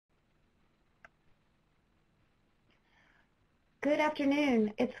Good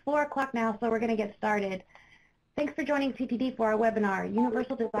afternoon. It's 4 o'clock now, so we're going to get started. Thanks for joining CTD for our webinar,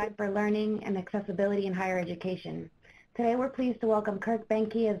 Universal Design for Learning and Accessibility in Higher Education. Today we're pleased to welcome Kirk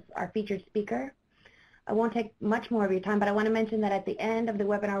Benke as our featured speaker. I won't take much more of your time, but I want to mention that at the end of the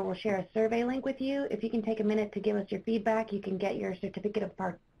webinar we'll share a survey link with you. If you can take a minute to give us your feedback, you can get your certificate of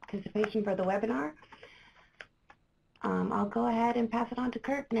participation for the webinar. I'll go ahead and pass it on to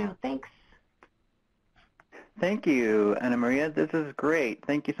Kirk now. Thanks. Thank you, Anna Maria. This is great.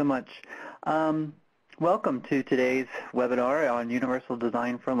 Thank you so much. Welcome to today's webinar on Universal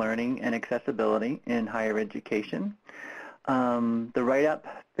Design for Learning and Accessibility in Higher Education. The write-up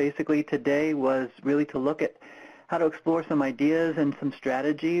basically today was really to look at how to explore some ideas and some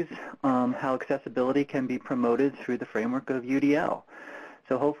strategies, how accessibility can be promoted through the framework of UDL.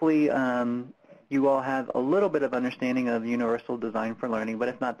 So hopefully you all have a little bit of understanding of Universal Design for Learning, but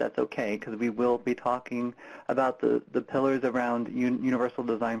if not, that's okay, because we will be talking about the pillars around Universal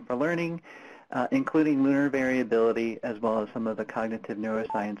Design for Learning, including lunar variability, as well as some of the cognitive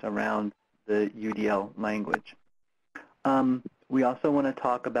neuroscience around the UDL language. We also want to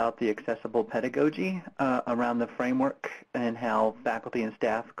talk about the accessible pedagogy around the framework and how faculty and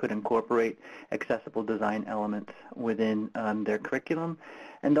staff could incorporate accessible design elements within their curriculum,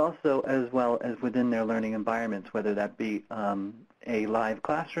 and also as well as within their learning environments, whether that be a live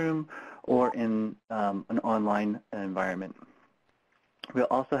classroom or in an online environment. We'll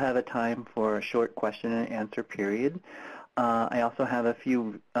also have a time for a short question and answer period. I also have a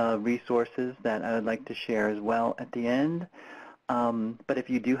few resources that I would like to share as well at the end. But if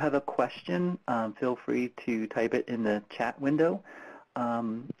you do have a question, feel free to type it in the chat window,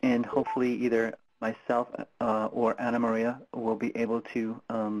 and hopefully either myself or Anna Maria will be able to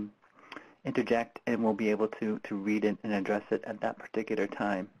interject, and we'll be able to read it and address it at that particular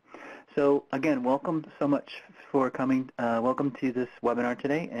time. So again, welcome so much for coming. Welcome to this webinar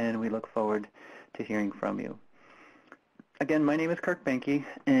today, and we look forward to hearing from you. Again, my name is Kirk Benke,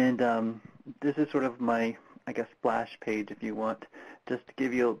 and this is sort of my, I guess, splash page, if you want, just to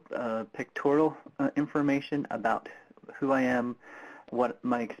give you pictorial information about who I am, what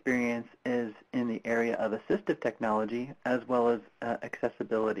my experience is in the area of assistive technology, as well as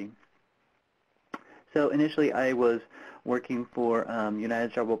accessibility. So initially I was working for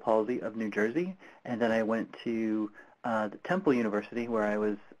United Cerebral Palsy of New Jersey, and then I went to the Temple University, where I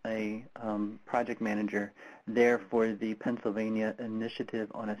was a project manager there for the Pennsylvania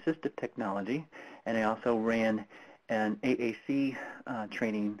Initiative on Assistive Technology, and I also ran an AAC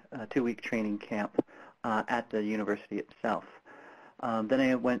training, 2-week training camp at the university itself. Then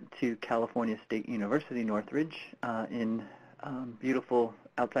I went to California State University, Northridge, in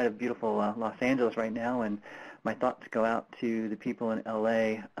outside of beautiful Los Angeles right now, and my thoughts go out to the people in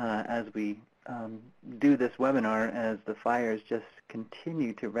LA as we do this webinar, as the fires just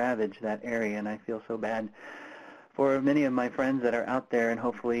continue to ravage that area, and I feel so bad for many of my friends that are out there, and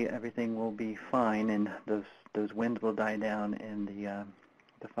hopefully everything will be fine, and those winds will die down, and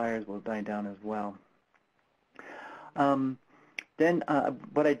the fires will die down as well. Then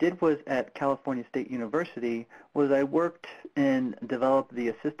what I did was at California State University was I worked and developed the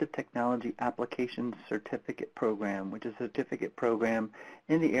Assistive Technology Applications Certificate Program, which is a certificate program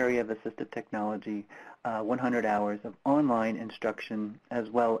in the area of assistive technology, 100 hours of online instruction, as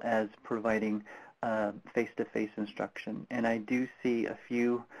well as providing face-to-face instruction. And I do see a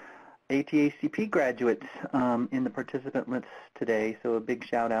few ATACP graduates in the participant list today, so a big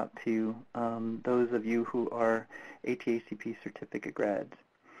shout out to those of you who are ATACP certificate grads.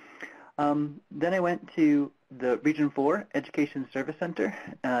 Then I went to the Region 4 Education Service Center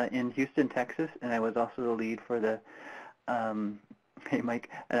in Houston, Texas, and I was also the lead for the, hey Mike,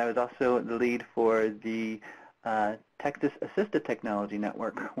 and I was also the lead for the Texas Assistive Technology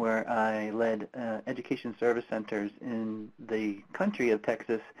Network, where I led education service centers in the country of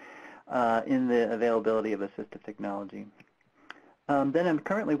Texas in the availability of assistive technology. Then I'm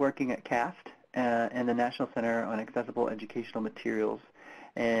currently working at CAST and the National Center on Accessible Educational Materials,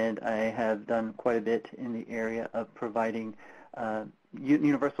 and I have done quite a bit in the area of providing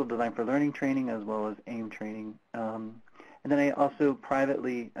Universal Design for Learning training, as well as AIM training. And then I also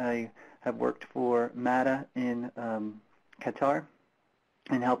privately have worked for MATA in Qatar,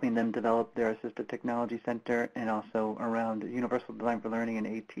 and helping them develop their Assistive Technology Center, and also around Universal Design for Learning in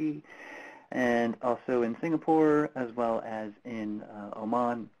AT, and also in Singapore, as well as in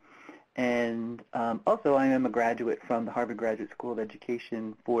Oman. And also I am a graduate from the Harvard Graduate School of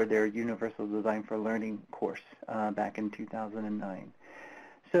Education for their Universal Design for Learning course back in 2009.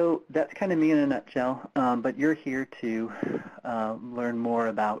 So that's kind of me in a nutshell, but you're here to learn more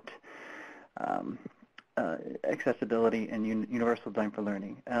about accessibility and universal design for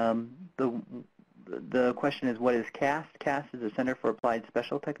learning. The question is, what is CAST? CAST is the Center for Applied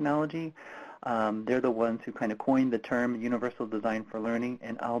Special Technology. They're the ones who kind of coined the term universal design for learning,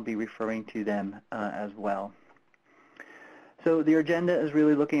 and I'll be referring to them as well. So the agenda is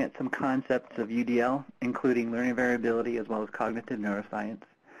really looking at some concepts of UDL, including learning variability as well as cognitive neuroscience.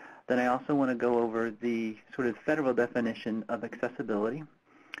 Then I also want to go over the sort of federal definition of accessibility.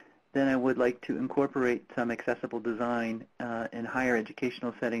 Then I would like to incorporate some accessible design in higher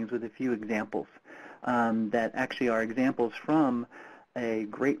educational settings with a few examples that actually are examples from a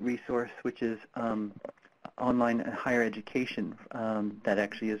great resource, which is online higher education that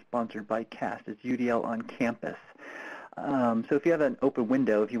actually is sponsored by CAST. It's UDL on Campus. So if you have an open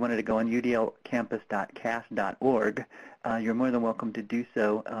window, if you wanted to go on udlcampus.cast.org, you're more than welcome to do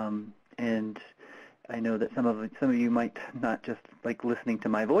so. And I know that some of you might not just like listening to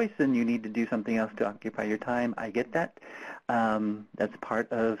my voice and you need to do something else to occupy your time. I get that. That's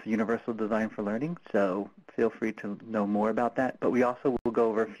part of universal design for learning, so feel free to know more about that. But we also will go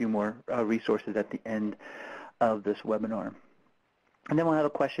over a few more resources at the end of this webinar. And then we'll have a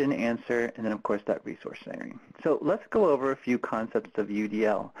question and answer, and then of course that resource sharing. So let's go over a few concepts of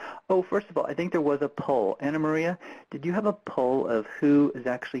UDL. Oh, first of all, I think there was a poll. Anna Maria, did you have a poll of who is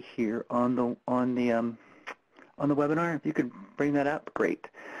actually here on the webinar? If you could bring that up, great.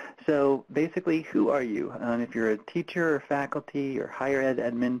 So basically, who are you? If you're a teacher or faculty or higher ed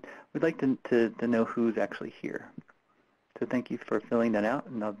admin, we'd like to know who's actually here. So thank you for filling that out,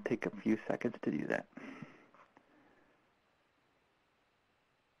 and I'll take a few seconds to do that.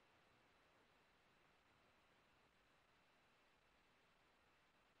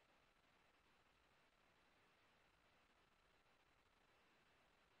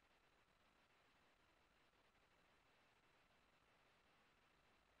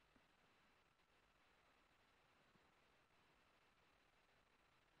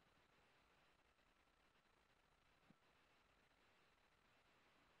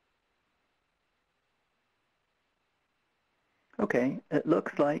 Okay, it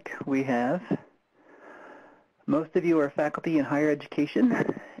looks like we have most of you are faculty in higher education,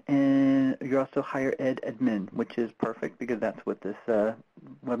 and you're also higher ed admin, which is perfect because that's what this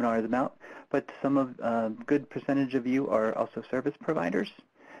webinar is about. But some of good percentage of you are also service providers,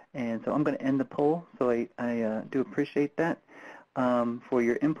 and so I'm going to end the poll. So I do appreciate that for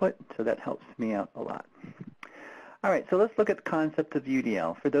your input. So that helps me out a lot. All right, so let's look at the concept of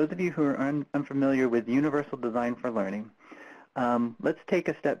UDL. For those of you who are unfamiliar with universal design for learning, let's take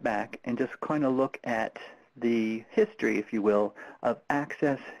a step back and just kind of look at the history, if you will, of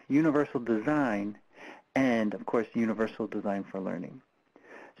access, universal design, and, of course, universal design for learning.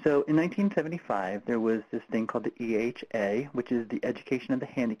 So in 1975, there was this thing called the EHA, which is the Education of the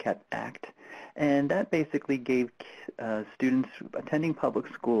Handicapped Act, and that basically gave students attending public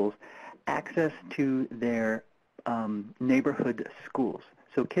schools access to their neighborhood schools.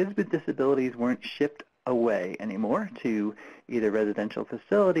 So kids with disabilities weren't shipped away anymore to either residential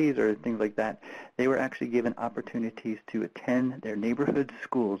facilities or things like that. They were actually given opportunities to attend their neighborhood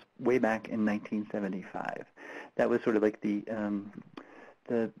schools way back in 1975. That was sort of like the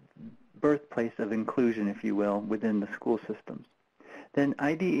birthplace of inclusion, if you will, within the school systems. Then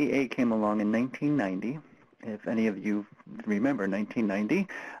IDEA came along in 1990. If any of you remember 1990,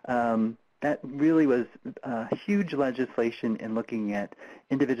 that really was huge legislation in looking at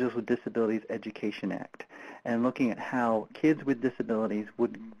Individuals with Disabilities Education Act and looking at how kids with disabilities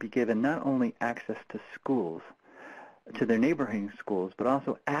would be given not only access to schools, to their neighboring schools, but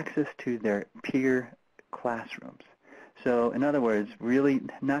also access to their peer classrooms. So in other words, really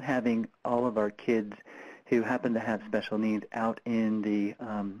not having all of our kids who happen to have special needs out in the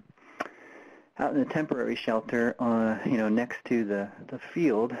temporary shelter, next to the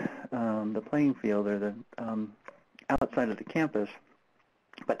field, the playing field, or the outside of the campus,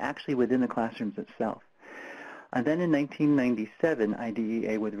 but actually within the classrooms itself. And then in 1997,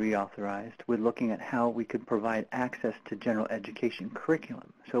 IDEA was reauthorized with looking at how we could provide access to general education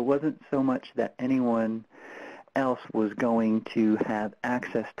curriculum. So it wasn't so much that anyone else was going to have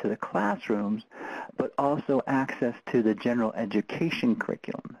access to the classrooms, but also access to the general education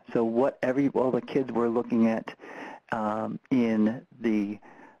curriculum. So what all the kids were looking at in the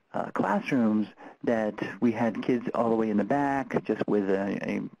classrooms, that we had kids all the way in the back just with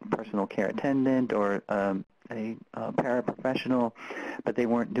a personal care attendant or a paraprofessional, but they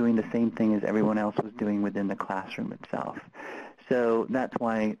weren't doing the same thing as everyone else was doing within the classroom itself. So that's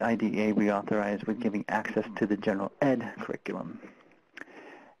why IDEA reauthorized with giving access to the general ed curriculum.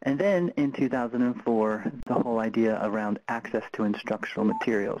 And then in 2004, the whole idea around access to instructional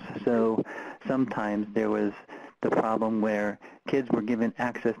materials. So sometimes there was the problem where kids were given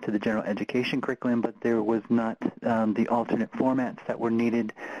access to the general education curriculum, but there was not the alternate formats that were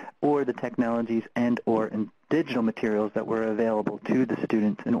needed or the technologies and or digital materials that were available to the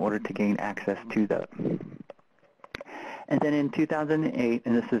students in order to gain access to those. And then in 2008,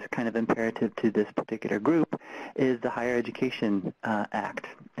 and this is kind of imperative to this particular group, is the Higher Education Act,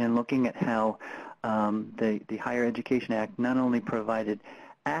 and looking at how the Higher Education Act not only provided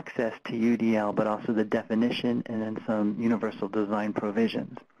access to UDL, but also the definition and then some universal design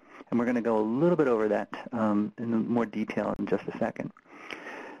provisions. And we're going to go a little bit over that in more detail in just a second.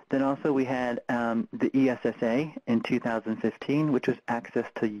 Then also we had the ESSA in 2015, which was access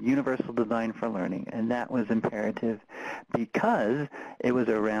to universal design for learning. And that was imperative because it was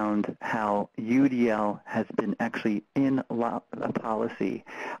around how UDL has been actually in a policy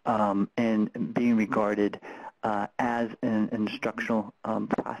and being regarded as an instructional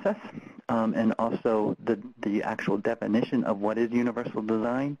process, and also the actual definition of what is universal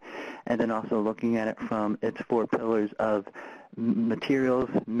design, and then also looking at it from its 4 pillars of materials,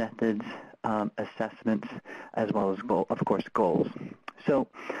 methods, assessments, as well as, of course, goals. So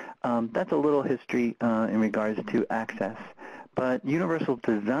that's a little history in regards to access. But universal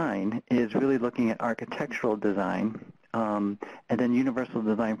design is really looking at architectural design, and then universal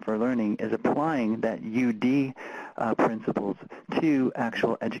design for learning is applying that UD principles to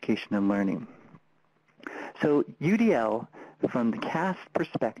actual education and learning. So UDL, from the CAST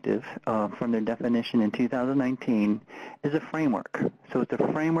perspective, from their definition in 2019, is a framework. So it's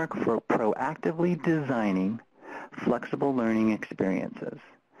a framework for proactively designing flexible learning experiences.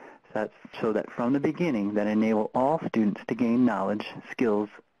 So that from the beginning, that enable all students to gain knowledge, skills,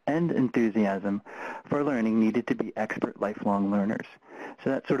 and enthusiasm for learning needed to be expert lifelong learners.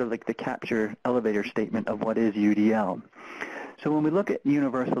 So that's sort of like the capture elevator statement of what is UDL. So when we look at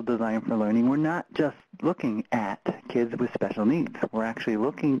universal design for learning, we're not just looking at kids with special needs. We're actually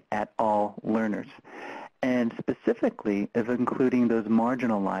looking at all learners, and specifically of including those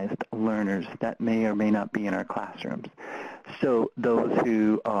marginalized learners that may or may not be in our classrooms. So those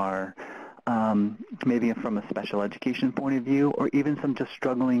who are maybe from a special education point of view, or even some just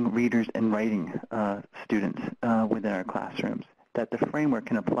struggling readers and writing students within our classrooms, that the framework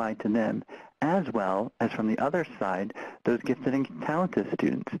can apply to them, as well as from the other side, those gifted and talented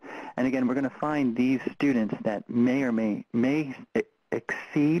students. And again, we're going to find these students that may or may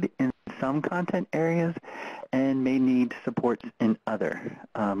exceed in some content areas and may need supports in other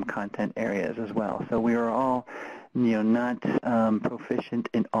content areas as well. So we are all not proficient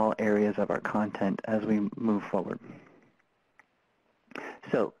in all areas of our content as we move forward.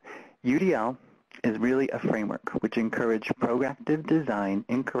 So UDL is really a framework which encourages proactive design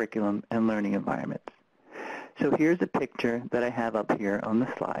in curriculum and learning environments. So here's a picture that I have up here on the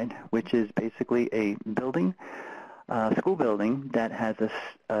slide, which is basically a building, school building that has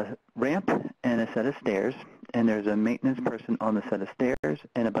a ramp and a set of stairs, and there's a maintenance person on the set of stairs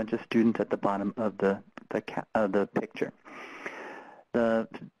and a bunch of students at the bottom of the picture.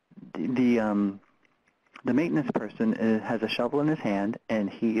 The maintenance person has a shovel in his hand, and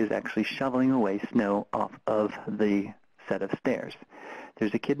he is actually shoveling away snow off of the set of stairs.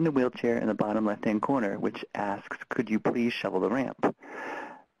 There's a kid in a wheelchair in the bottom left-hand corner, which asks, "Could you please shovel the ramp?"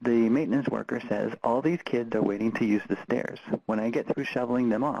 The maintenance worker says, "All these kids are waiting to use the stairs. When I get through shoveling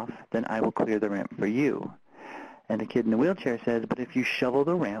them off, then I will clear the ramp for you." And the kid in the wheelchair says, "But if you shovel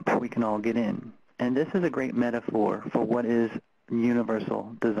the ramp, we can all get in." And this is a great metaphor for what is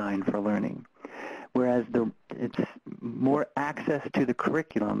universal design for learning. Whereas it's more access to the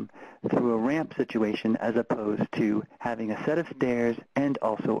curriculum through a ramp situation as opposed to having a set of stairs and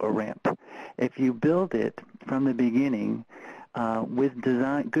also a ramp. If you build it from the beginning with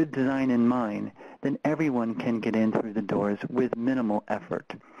good design in mind, then everyone can get in through the doors with minimal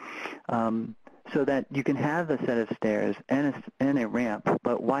effort. So that you can have a set of stairs and a ramp,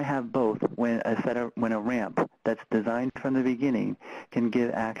 but why have both when a ramp that's designed from the beginning can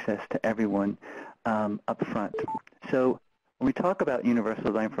give access to everyone up front? So when we talk about universal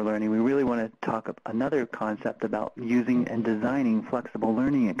design for learning, we really want to talk another concept about using and designing flexible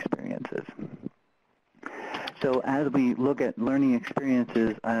learning experiences. So as we look at learning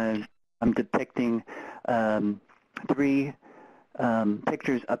experiences, I'm depicting 3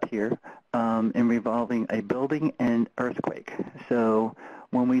 pictures up here involving a building and earthquake. So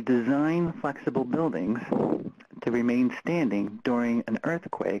when we design flexible buildings, to remain standing during an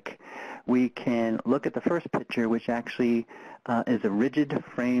earthquake, we can look at the first picture, which actually is a rigid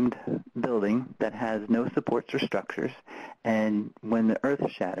framed building that has no supports or structures, and when the earth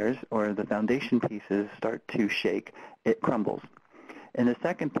shatters or the foundation pieces start to shake, it crumbles. In the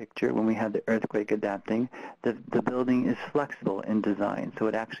second picture, when we have the earthquake adapting, the building is flexible in design, so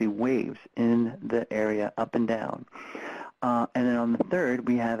it actually waves in the area up and down. And then on the third,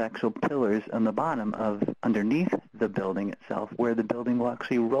 we have actual pillars on the bottom of underneath the building itself where the building will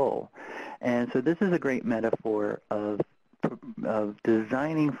actually roll. And so this is a great metaphor of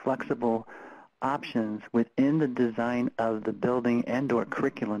designing flexible options within the design of the building and or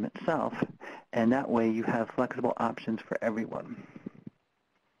curriculum itself. And that way you have flexible options for everyone.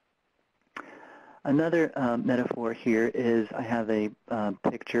 Another metaphor here is I have a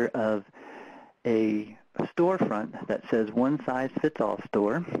picture of a storefront that says one size fits all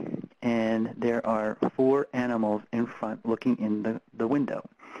store, and there are 4 animals in front looking in the window.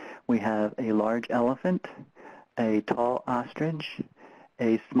 We have a large elephant, a tall ostrich,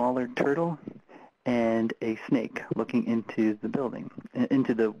 a smaller turtle, and a snake looking into the building,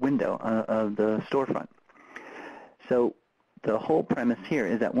 into the window of the storefront. So the whole premise here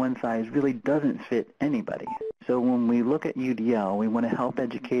is that one size really doesn't fit anybody. So when we look at UDL, we want to help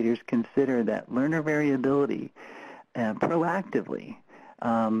educators consider that learner variability proactively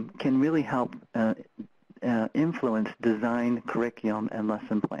can really help influence design, curriculum, and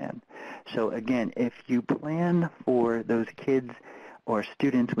lesson plan. So again, if you plan for those kids or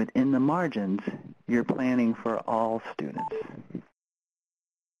students within the margins, you're planning for all students.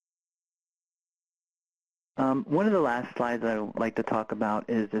 One of the last slides I would like to talk about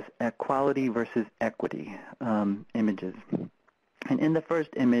is this equality versus equity images. And in the first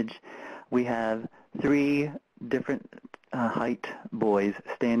image, we have 3 different height boys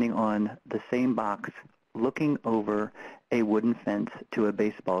standing on the same box looking over a wooden fence to a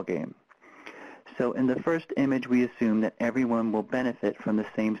baseball game. So in the first image, we assume that everyone will benefit from the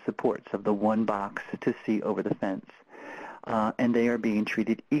same supports of the one box to see over the fence, and they are being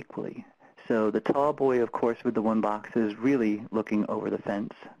treated equally. So the tall boy, of course, with the one box is really looking over the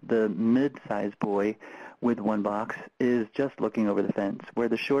fence. The mid-sized boy with one box is just looking over the fence, where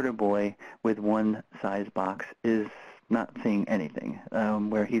the shorter boy with one size box is not seeing anything,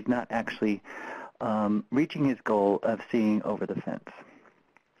 where he's not actually reaching his goal of seeing over the fence.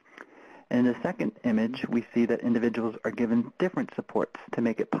 In the second image, we see that individuals are given different supports to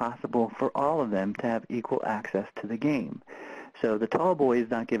make it possible for all of them to have equal access to the game. So the tall boy is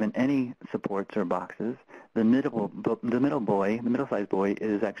not given any supports or boxes. The middle-sized boy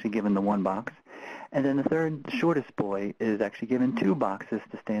is actually given the one box. And then the third shortest boy is actually given 2 boxes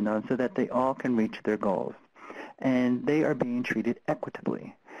to stand on so that they all can reach their goals. And they are being treated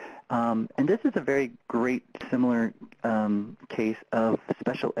equitably. And this is a very great similar case of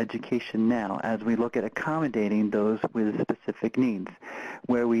special education now as we look at accommodating those with specific needs,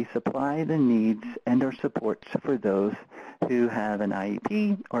 where we supply the needs and our supports for those who have an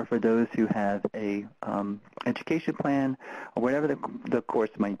IEP or for those who have a education plan or whatever the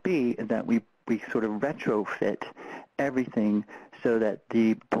course might be, that we sort of retrofit everything so that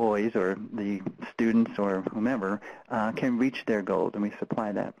the boys or the students or whomever can reach their goals, and we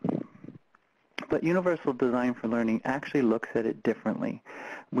supply that. But Universal Design for Learning actually looks at it differently.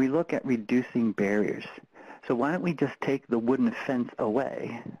 We look at reducing barriers. So why don't we just take the wooden fence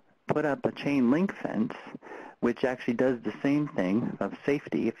away, put up a chain link fence, which actually does the same thing of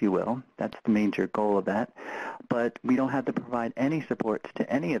safety, if you will. That's the major goal of that. But we don't have to provide any supports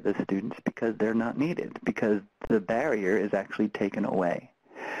to any of the students because they're not needed, because the barrier is actually taken away.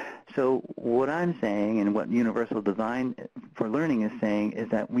 So what I'm saying and what Universal Design for Learning is saying is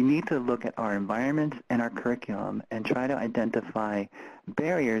that we need to look at our environments and our curriculum and try to identify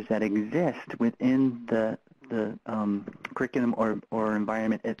barriers that exist within the curriculum or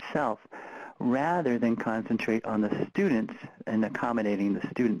environment itself, rather than concentrate on the students and accommodating the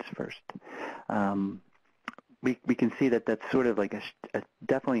students first. We can see that that's sort of like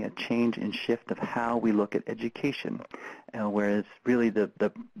definitely a change and shift of how we look at education, whereas really the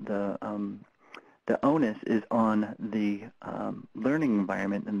onus is on the learning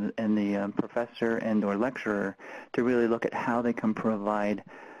environment and the professor and or lecturer to really look at how they can provide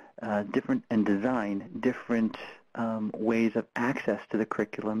different and design different ways of access to the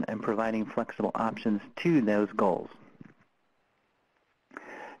curriculum and providing flexible options to those goals.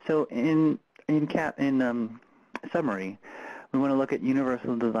 So in summary, we want to look at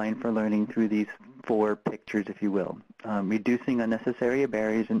Universal Design for Learning through these 4 pictures, if you will. Reducing unnecessary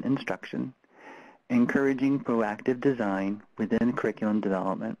barriers in instruction, encouraging proactive design within curriculum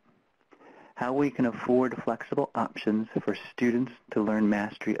development, how we can afford flexible options for students to learn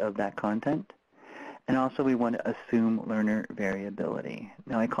mastery of that content, and also we want to assume learner variability.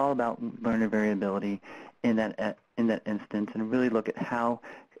 Now I call about learner variability in that instance and really look at how,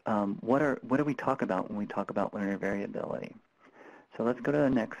 what do we talk about when we talk about learner variability. So let's go to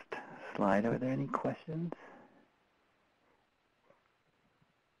the next slide. Are there any questions?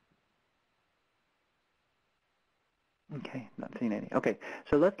 Okay, not seeing any. Okay,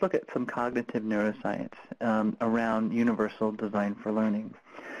 so let's look at some cognitive neuroscience around universal design for learning.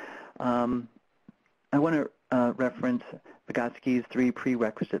 I want to reference Vygotsky's 3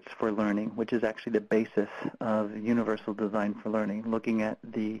 prerequisites for learning, which is actually the basis of universal design for learning, looking at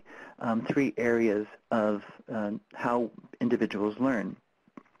the 3 areas of how individuals learn.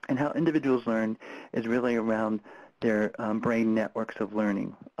 And how individuals learn is really around their brain networks of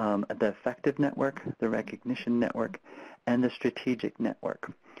learning, the affective network, the recognition network, and the strategic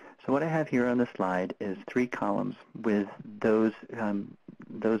network. So what I have here on the slide is 3 columns with those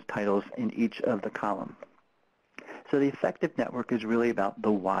titles in each of the columns. So the affective network is really about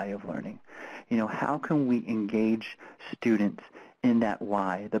the why of learning. You know, how can we engage students in that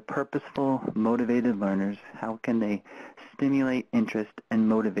why, the purposeful, motivated learners? How can they stimulate interest and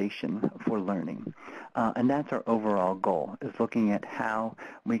motivation for learning? And that's our overall goal, is looking at how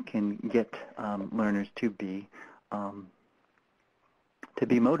we can get learners to be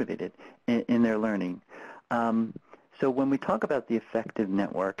motivated in their learning. So when we talk about the affective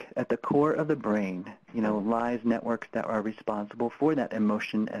network, at the core of the brain, you know, lies networks that are responsible for that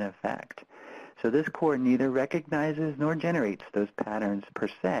emotion and effect. So this core neither recognizes nor generates those patterns per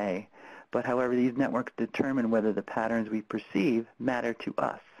se, but however these networks determine whether the patterns we perceive matter to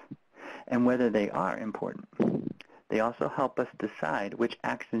us and whether they are important. They also help us decide which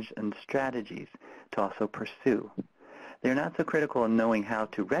actions and strategies to also pursue. They're not so critical in knowing how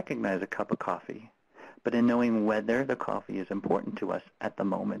to recognize a cup of coffee, but in knowing whether the coffee is important to us at the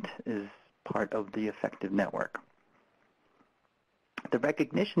moment is part of the affective network. The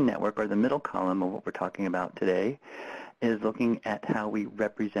recognition network, or the middle column of what we're talking about today, is looking at how we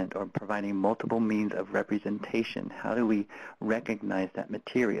represent, or providing multiple means of representation. How do we recognize that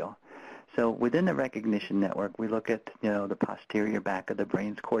material? So within the recognition network, we look at, you know, the posterior back of the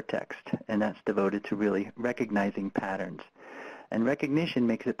brain's cortex, and that's devoted to really recognizing patterns. And recognition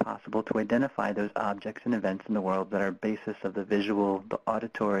makes it possible to identify those objects and events in the world that are basis of the visual, the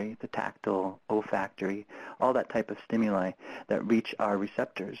auditory, the tactile, olfactory, all that type of stimuli that reach our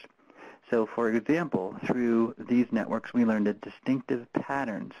receptors. So for example, through these networks, we learn the distinctive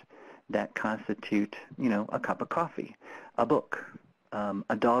patterns that constitute, you know, a cup of coffee, a book,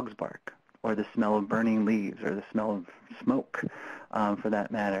 a dog's bark, or the smell of burning leaves, or the smell of smoke, for that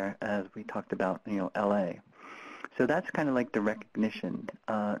matter, as we talked about, you know, LA. So that's kind of like the recognition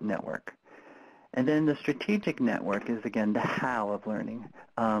network. And then the strategic network is, again, the how of learning.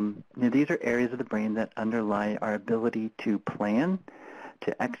 You know, these are areas of the brain that underlie our ability to plan,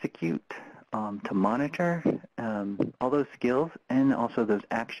 to execute, to monitor, all those skills, and also those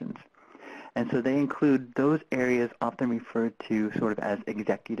actions. And so they include those areas often referred to sort of as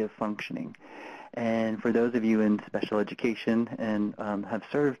executive functioning. And for those of you in special education and have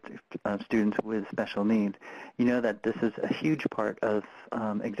served students with special needs, you know that this is a huge part of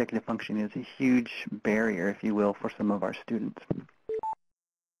executive functioning. Is a huge barrier, if you will, for some of our students.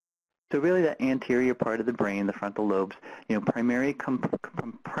 So really that anterior part of the brain, the frontal lobes, you know, primarily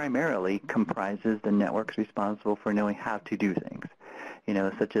comprises the networks responsible for knowing how to do things, you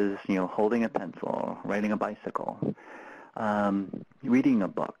know, such as, you know, holding a pencil, riding a bicycle, reading a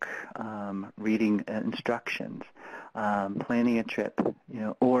book, reading instructions, planning a trip, you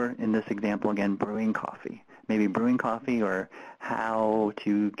know, or in this example again, brewing coffee. Maybe brewing coffee, or how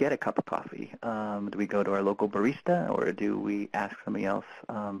to get a cup of coffee. Do we go to our local barista, or do we ask somebody else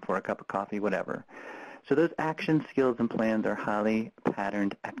for a cup of coffee, whatever. So those action skills and plans are highly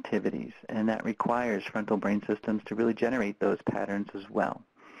patterned activities, and that requires frontal brain systems to really generate those patterns as well.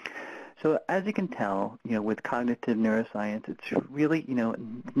 So as you can tell, you know, with cognitive neuroscience, it's really, you know,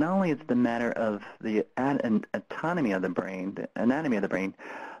 not only is the matter of the anatomy of the brain,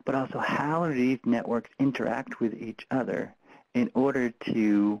 but also how these networks interact with each other in order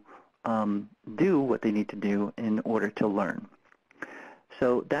to do what they need to do in order to learn.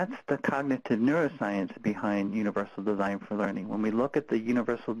 So that's the cognitive neuroscience behind Universal Design for Learning. When we look at the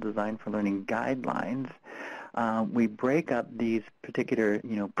Universal Design for Learning guidelines, we break up these particular,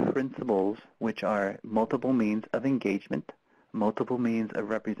 you know, principles, which are multiple means of engagement, multiple means of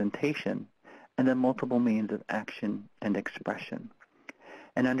representation, and then multiple means of action and expression.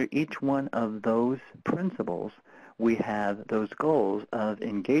 And under each one of those principles, we have those goals of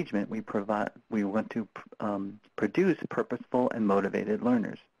engagement. We want to produce purposeful and motivated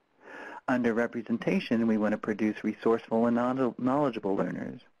learners. Under representation, we want to produce resourceful and knowledgeable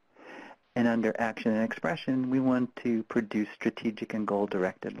learners. And under action and expression, we want to produce strategic and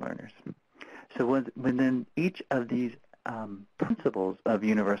goal-directed learners. So within each of these principles of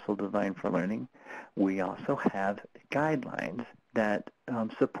universal design for learning, we also have guidelines that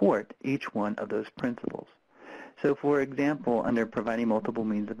support each one of those principles. So for example, under providing multiple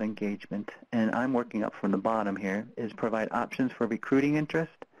means of engagement, and I'm working up from the bottom here, is provide options for recruiting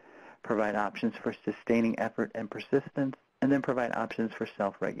interest, provide options for sustaining effort and persistence, and then provide options for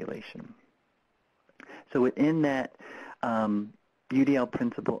self-regulation. So within that UDL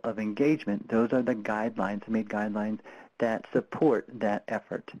principle of engagement, those are the guidelines, made guidelines that support that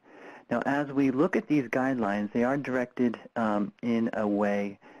effort. Now, as we look at these guidelines, they are directed in a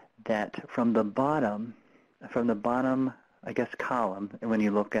way that from the bottom, I guess, column, and when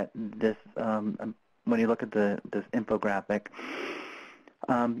you look at this, this infographic,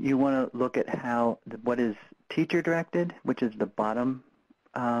 you want to look at what is teacher-directed, which is the bottom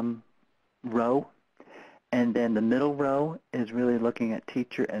row, and then the middle row is really looking at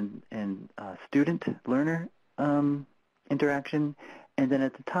teacher and student-learner interaction, and then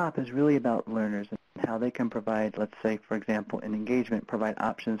at the top is really about learners and how they can provide, let's say, for example, in engagement, provide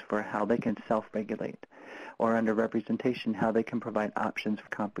options for how they can self-regulate, or under representation, how they can provide options for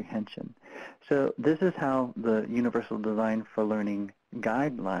comprehension. So this is how the Universal Design for Learning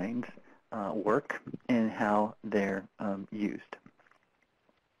guidelines work and how they're used.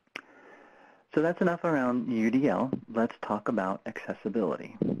 So that's enough around UDL. Let's talk about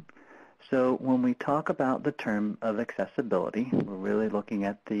accessibility. So when we talk about the term of accessibility, we're really looking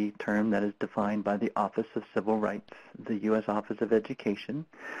at the term that is defined by the Office of Civil Rights, the U.S. Office of Education,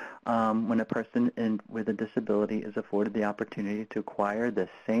 when a person with a disability is afforded the opportunity to acquire the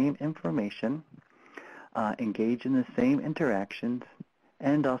same information, engage in the same interactions,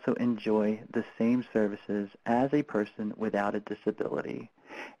 and also enjoy the same services as a person without a disability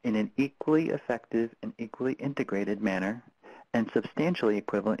in an equally effective and equally integrated manner and substantially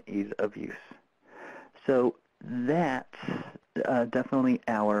equivalent ease of use. So that's definitely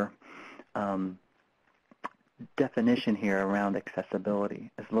our definition here around accessibility,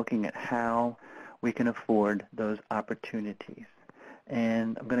 is looking at how we can afford those opportunities.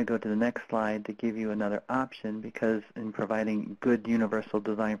 And I'm going to go to the next slide to give you another option, because in providing good universal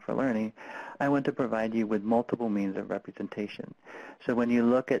design for learning, I want to provide you with multiple means of representation. So when you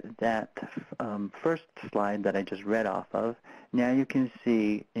look at that first slide that I just read off of, now you can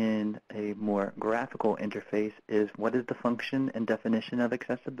see in a more graphical interface is what is the function and definition of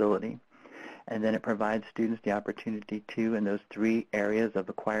accessibility. And then it provides students the opportunity to, in those three areas of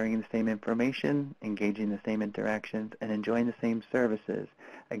acquiring the same information, engaging the same interactions, and enjoying the same services,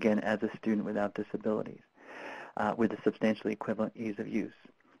 again, as a student without disabilities, with a substantially equivalent ease of use.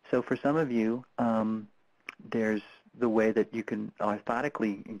 So for some of you, there's the way that you can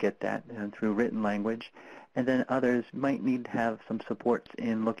orthotically get that through written language, and then others might need to have some supports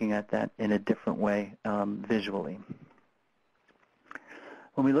in looking at that in a different way visually.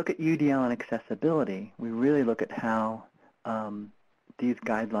 When we look at UDL and accessibility, we really look at how these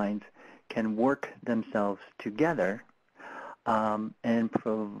guidelines can work themselves together and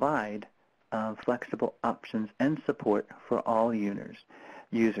provide flexible options and support for all users.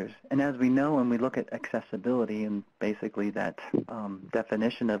 And as we know, when we look at accessibility and basically that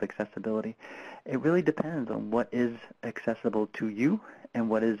definition of accessibility, it really depends on what is accessible to you and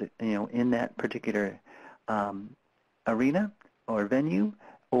what is, in that particular arena or venue,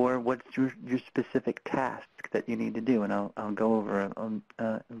 or what's your specific task that you need to do, and I'll go over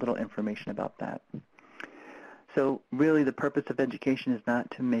a little information about that. So really the purpose of education is not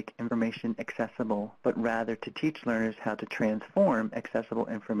to make information accessible, but rather to teach learners how to transform accessible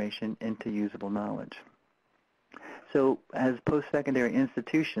information into usable knowledge. So as post-secondary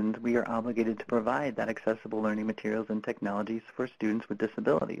institutions, we are obligated to provide that accessible learning materials and technologies for students with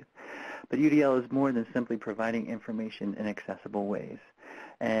disabilities. But UDL is more than simply providing information in accessible ways.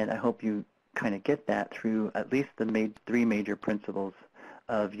 And I hope you kind of get that through at least the three major principles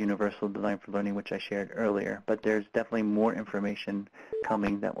of universal design for learning, which I shared earlier. But there's definitely more information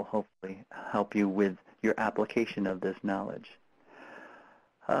coming that will hopefully help you with your application of this knowledge.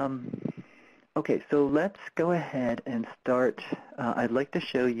 Okay, so let's go ahead and start. I'd like to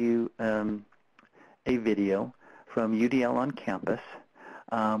show you a video from UDL on Campus,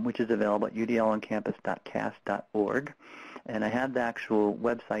 which is available at udloncampus.cast.org. And I have the actual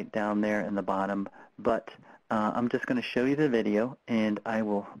website down there in the bottom, but I'm just going to show you the video, and I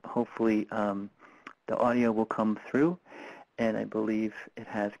will hopefully the audio will come through, and I believe it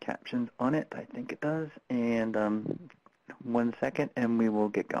has captions on it. I think it does. And 1 second, and we will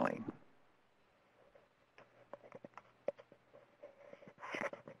get going.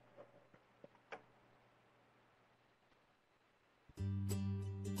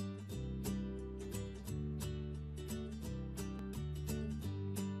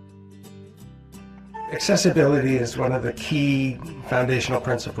 Accessibility is one of the key foundational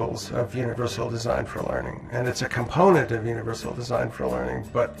principles of universal design for learning, and it's a component of universal design for learning,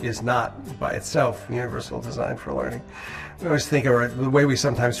 but is not by itself universal design for learning. We always think, or the way we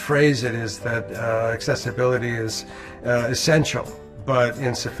sometimes phrase it is that accessibility is essential but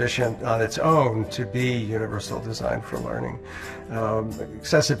insufficient on its own to be universal design for learning.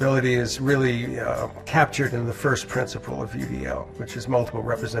 Accessibility is really captured in the first principle of UDL, which is multiple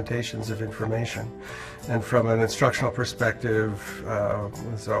representations of information. And from an instructional perspective,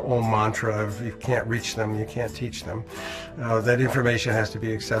 it's our old mantra of you can't reach them, you can't teach them. That information has to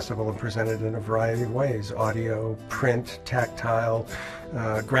be accessible and presented in a variety of ways: audio, print, tactile,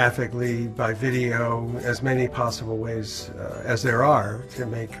 graphically, by video, as many possible ways as there are to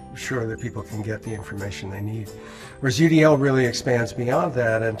make sure that people can get the information they need. Whereas UDL really expands beyond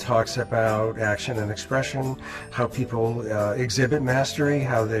that and talks about action and expression, how people exhibit mastery,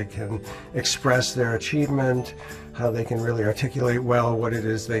 how they can express their achievement, how they can really articulate well what it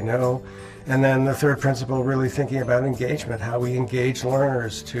is they know. And then the third principle, really thinking about engagement, how we engage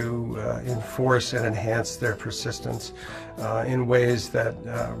learners to enforce and enhance their persistence in ways that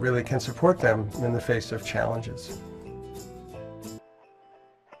really can support them in the face of challenges.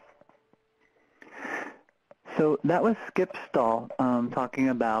 So that was Skip Stahl talking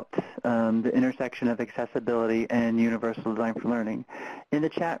about the intersection of accessibility and universal design for learning. In the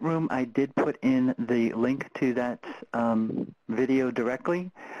chat room, I did put in the link to that video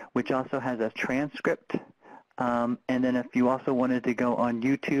directly, which also has a transcript. And then if you also wanted to go on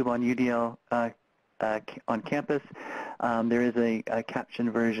YouTube, on UDL on campus, there is a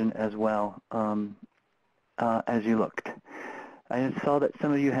caption version as well as you looked. I saw that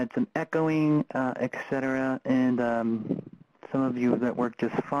some of you had some echoing, etc., and some of you that worked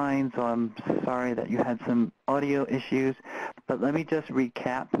just fine, so I'm sorry that you had some audio issues. But let me just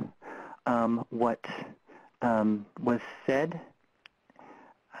recap what was said.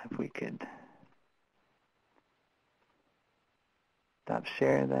 If we could stop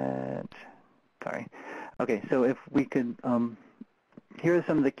share that. Sorry. Okay, so if we could, here are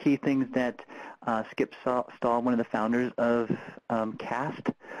some of the key things that Skip Stahl, one of the founders of CAST,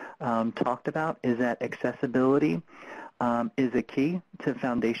 talked about, is that accessibility is a key to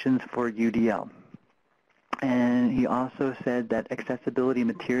foundations for UDL. And he also said that accessibility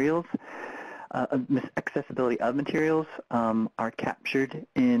materials, accessibility of materials are captured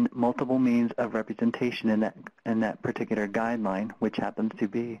in multiple means of representation in that particular guideline, which happens to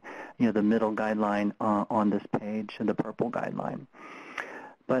be, the middle guideline on this page, the purple guideline.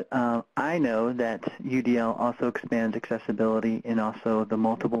 But I know that UDL also expands accessibility in also the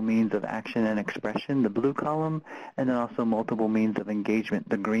multiple means of action and expression, the blue column, and then also multiple means of engagement,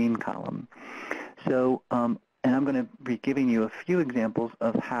 the green column. So, and I'm going to be giving you a few examples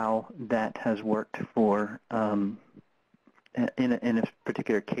of how that has worked for in a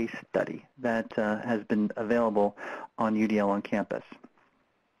particular case study that has been available on UDL on campus.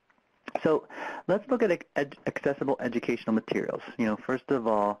 So let's look at accessible educational materials. First of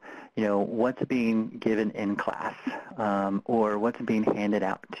all, what's being given in class or what's being handed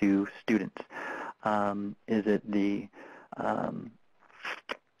out to students. Is it the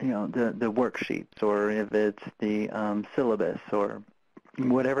the worksheets, or if it's the syllabus, or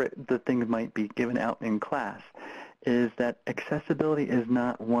whatever the things might be given out in class? Is that accessibility is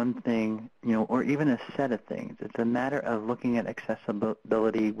not one thing, or even a set of things. It's a matter of looking at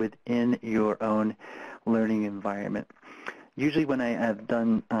accessibility within your own learning environment. Usually when I have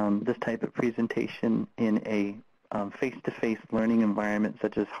done this type of presentation in a face-to-face learning environment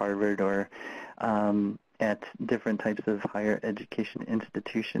such as Harvard or at different types of higher education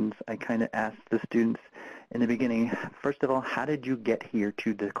institutions, I kind of ask the students in the beginning, first of all, how did you get here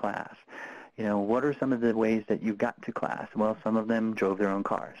to the class? What are some of the ways that you got to class? Well, some of them drove their own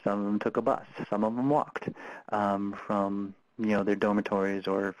car. Some of them took a bus. Some of them walked from, their dormitories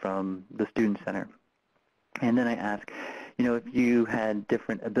or from the student center. And then I ask, if you had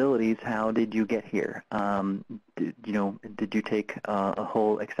different abilities, how did you get here? Did you take a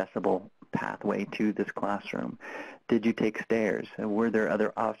whole accessible pathway to this classroom? Did you take stairs? Were there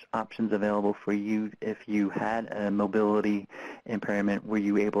other options available for you if you had a mobility impairment? Were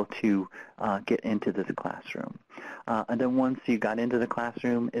you able to get into this classroom? And then once you got into the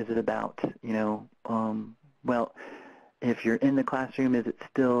classroom, is it about, well, if you're in the classroom, is it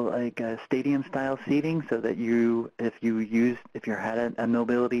still like a stadium-style seating so that if you had a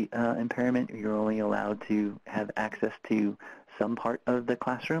mobility impairment, you're only allowed to have access to some part of the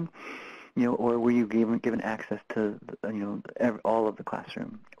classroom? Or were you given access to, all of the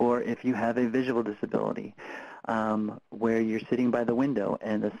classroom? Or if you have a visual disability, where you're sitting by the window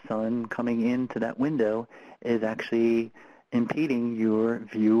and the sun coming into that window is actually impeding your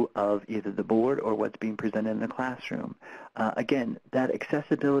view of either the board or what's being presented in the classroom. Again, that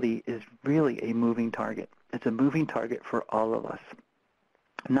accessibility is really a moving target. It's a moving target for all of us.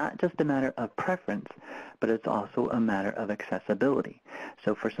 Not just a matter of preference, but it's also a matter of accessibility.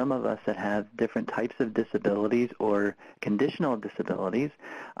 So for some of us that have different types of disabilities or conditional disabilities,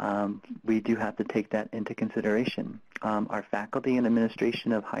 we do have to take that into consideration. Our faculty and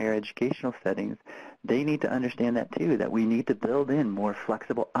administration of higher educational settings, they need to understand that too, that we need to build in more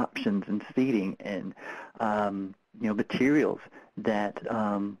flexible options and seating and materials that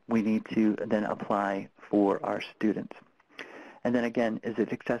we need to then apply for our students. And then again, is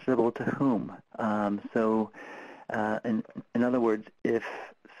it accessible to whom? In other words, if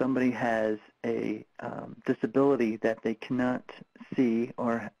somebody has a disability that they cannot see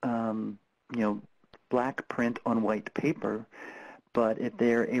or, black print on white paper, but if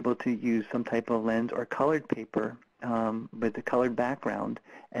they're able to use some type of lens or colored paper with a colored background,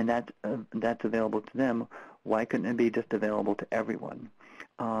 and that's available to them, why couldn't it be just available to everyone?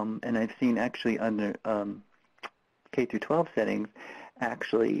 And I've seen actually under K through 12 settings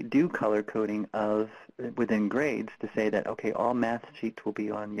actually do color coding within grades to say that, okay, all math sheets will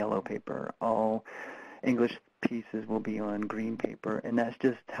be on yellow paper, all English pieces will be on green paper, and that's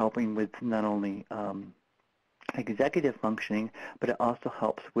just helping with not only executive functioning, but it also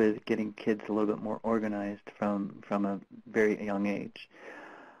helps with getting kids a little bit more organized from a very young age.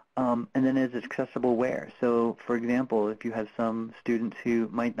 And then is it accessible where? So, for example, if you have some students who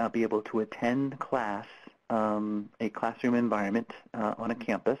might not be able to attend class, a classroom environment on a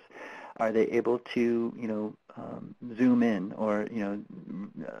campus, are they able to, zoom in or,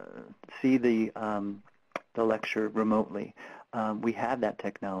 see the lecture remotely? We have that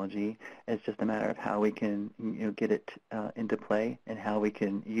technology. It's just a matter of how we can, get it into play and how we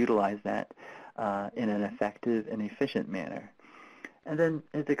can utilize that in an effective and efficient manner. And then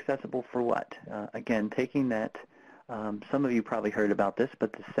it's accessible for what? Again, taking that. Some of you probably heard about this,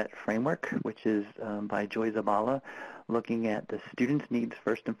 but the SET framework, which is by Joy Zabala, looking at the student's needs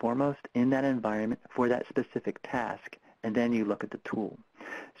first and foremost in that environment for that specific task, and then you look at the tool.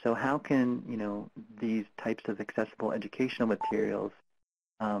 So how can, these types of accessible educational materials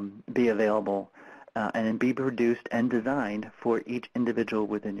be available and be produced and designed for each individual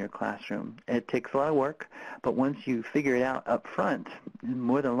within your classroom? It takes a lot of work, but once you figure it out up front,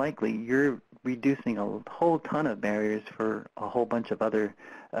 more than likely you're reducing a whole ton of barriers for a whole bunch of other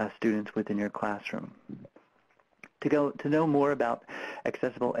students within your classroom. To know more about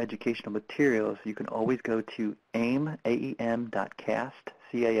accessible educational materials, you can always go to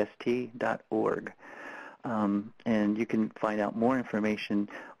aim.cast.org, and you can find out more information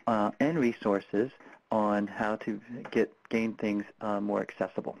and resources on how to gain things more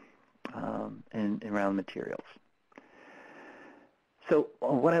accessible and around materials. So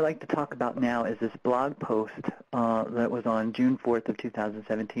what I'd like to talk about now is this blog post that was on June 4th of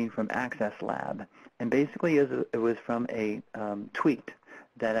 2017 from Access Lab. And basically it was from a tweet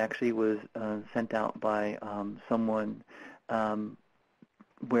that actually was sent out by someone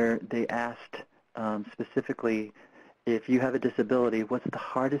where they asked specifically, if you have a disability, what's the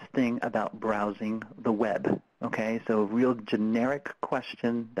hardest thing about browsing the web? Okay, so a real generic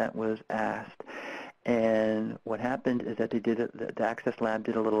question that was asked. And what happened is that the Access Lab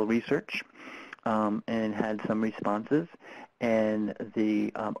did a little research and had some responses. And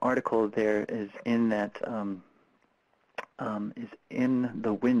the article there is in that is in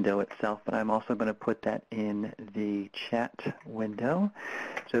the window itself, but I'm also going to put that in the chat window.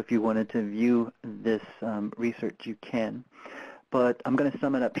 So if you wanted to view this research, you can. But I'm going to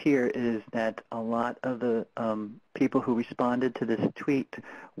sum it up here is that a lot of the people who responded to this tweet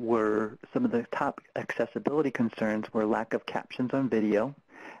were some of the top accessibility concerns were lack of captions on video,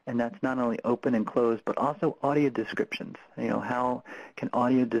 and that's not only open and closed, but also audio descriptions. How can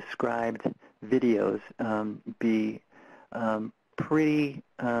audio described videos be pretty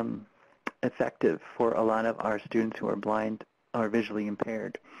effective for a lot of our students who are blind or visually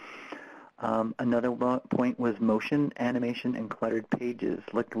impaired? Another point was motion, animation, and cluttered pages.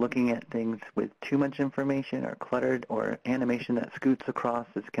 Looking at things with too much information or cluttered or animation that scoots across,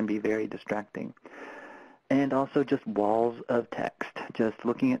 this can be very distracting. And also just walls of text, just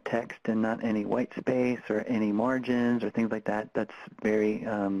looking at text and not any white space or any margins or things like that. That's very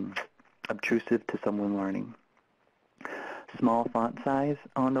obtrusive to someone learning. Small font size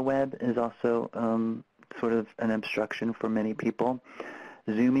on the web is also sort of an obstruction for many people.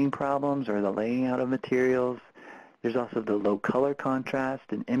 Zooming problems or the laying out of materials. There's also the low color contrast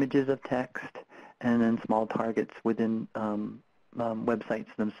and images of text, and then small targets within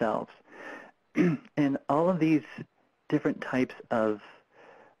websites themselves. And all of these different types of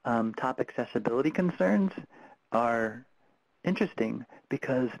top accessibility concerns are interesting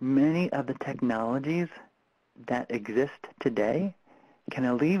because many of the technologies that exist today can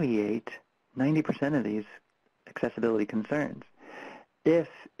alleviate 90% of these accessibility concerns if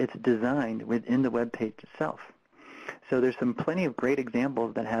it's designed within the web page itself. So there's plenty of great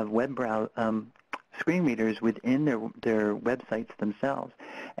examples that have web screen readers within their websites themselves,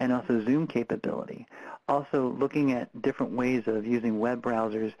 and also Zoom capability. Also looking at different ways of using web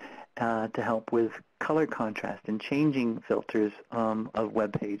browsers to help with color contrast and changing filters of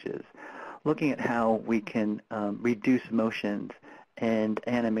web pages. Looking at how we can reduce motions and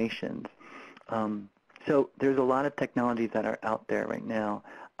animations. So there's a lot of technologies that are out there right now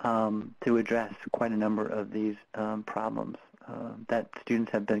to address quite a number of these problems that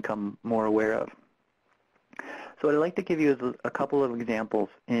students have become more aware of. So what I'd like to give you is a couple of examples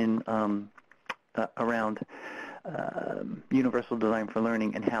in around universal design for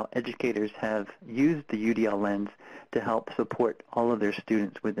learning and how educators have used the UDL lens to help support all of their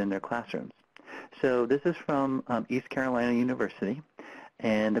students within their classrooms. So this is from East Carolina University.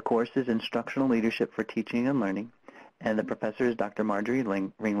 And the course is Instructional Leadership for Teaching and Learning, and the professor is Dr. Marjorie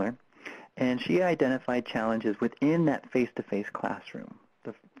Ringler, and she identified challenges within that face-to-face classroom.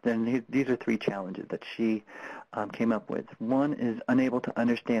 Then these are three challenges that she came up with. One is unable to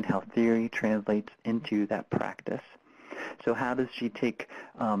understand how theory translates into that practice. So how does she take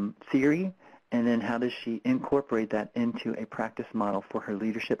theory, and then how does she incorporate that into a practice model for her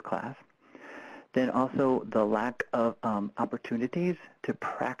leadership class? Then also the lack of opportunities to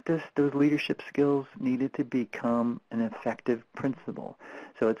practice those leadership skills needed to become an effective principal.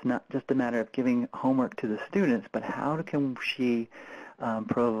 So it's not just a matter of giving homework to the students, but how can she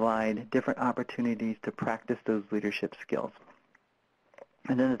provide different opportunities to practice those leadership skills?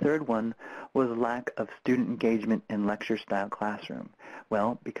 And then the third one was lack of student engagement in lecture-style classroom.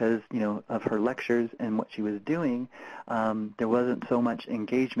 Well, because of her lectures and what she was doing, there wasn't so much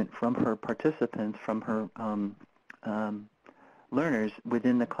engagement from her participants, from her learners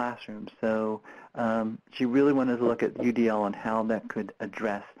within the classroom. So she really wanted to look at UDL and how that could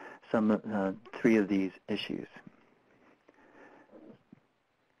address some three of these issues.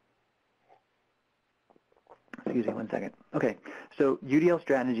 Excuse me one second. Okay, so UDL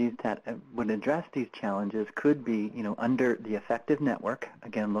strategies that would address these challenges could be, under the effective network,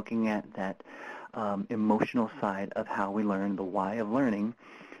 again, looking at that emotional side of how we learn, the why of learning.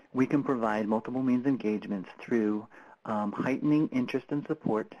 We can provide multiple means engagements through heightening interest and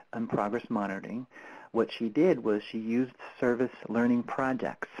support and progress monitoring. What she did was she used service learning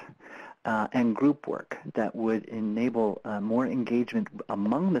projects and group work that would enable more engagement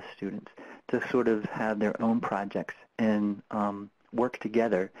among the students to sort of have their own projects and work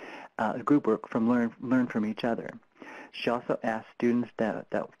together, group work from learn from each other. She also asked students that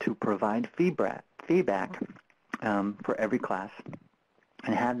to provide feedback for every class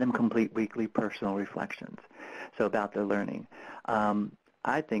and have them complete weekly personal reflections, so about their learning.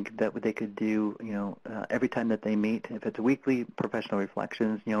 I think that what they could do, every time that they meet, if it's weekly professional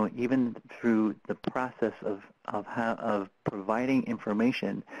reflections, even through the process of providing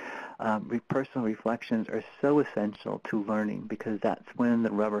information, personal reflections are so essential to learning because that's when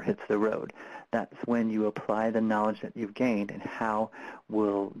the rubber hits the road. That's when you apply the knowledge that you've gained and how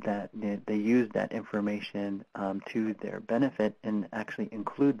will they use that information to their benefit and actually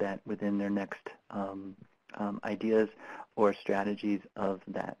include that within their next ideas or strategies of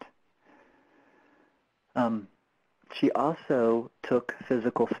that. She also took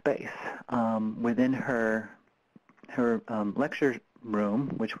physical space within her lecture room,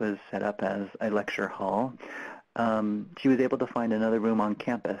 which was set up as a lecture hall. She was able to find another room on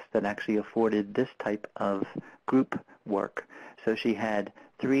campus that actually afforded this type of group work. So she had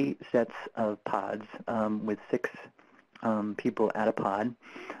 3 sets of pods with 6 people at a pod,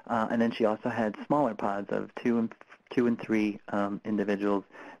 and then she also had smaller pods of 2 and 3 individuals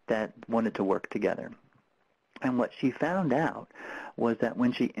that wanted to work together. And what she found out was that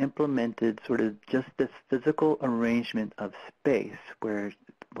when she implemented sort of just this physical arrangement of space where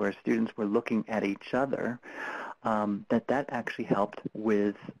students were looking at each other, that actually helped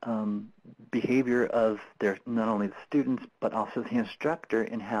with behavior of not only the students but also the instructor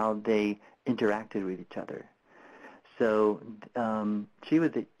in how they interacted with each other. So she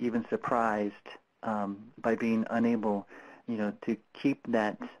was even surprised by being unable, to keep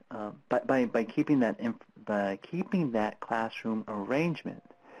that by keeping that classroom arrangement,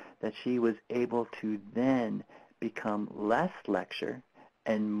 that she was able to then become less lecture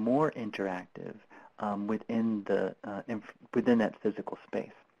and more interactive within that physical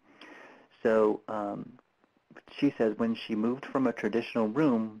space. So she says when she moved from a traditional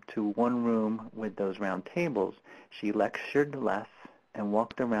room to one room with those round tables, she lectured less and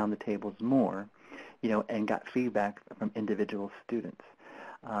walked around the tables more, and got feedback from individual students.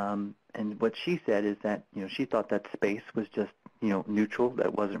 And what she said is that, she thought that space was just, neutral,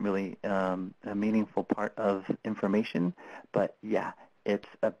 that wasn't really a meaningful part of information, but yeah, it's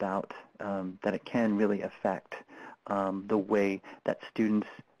about that it can really affect the way that students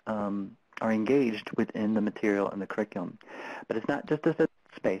are engaged within the material and the curriculum. But it's not just a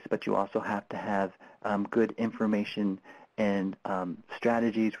space, but you also have to have good information and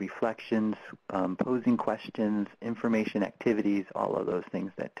strategies, reflections, posing questions, information activities, all of those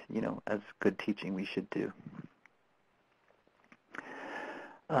things that, as good teaching we should do.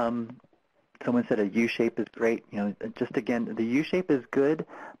 Someone said a U-shape is great. Just again, the U-shape is good,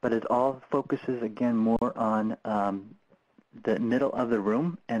 but it all focuses again more on the middle of the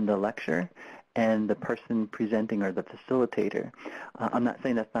room and the lecture and the person presenting or the facilitator. I'm not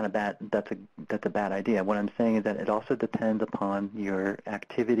saying that's a bad idea. What I'm saying is that it also depends upon your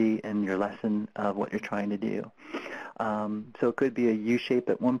activity and your lesson of what you're trying to do. So it could be a U-shape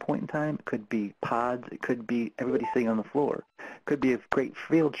at one point in time. It could be pods. It could be everybody sitting on the floor. It could be a great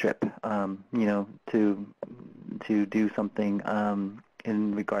field trip, to do something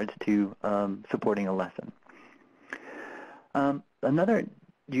in regards to supporting a lesson. Another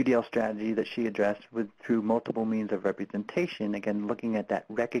UDL strategy that she addressed through multiple means of representation, again, looking at that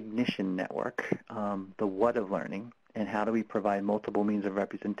recognition network, the what of learning, and how do we provide multiple means of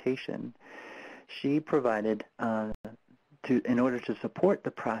representation. She provided, in order to support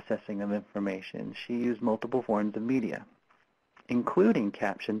the processing of information, she used multiple forms of media, including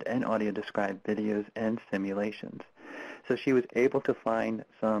captioned and audio-described videos and simulations. So she was able to find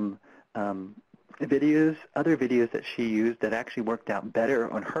some other videos that she used that actually worked out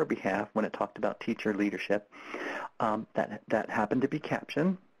better on her behalf when it talked about teacher leadership, that happened to be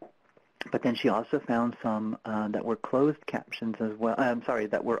captioned. But then she also found some that were closed captions as well.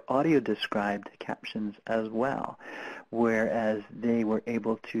 That were audio-described captions as well, whereas they were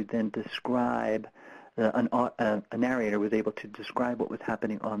able to then describe. A narrator was able to describe what was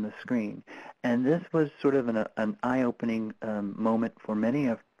happening on the screen. And this was sort of an eye-opening moment for many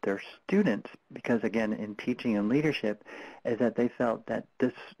of their students, because again, in teaching and leadership, is that they felt that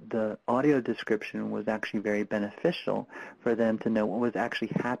the audio description was actually very beneficial for them to know what was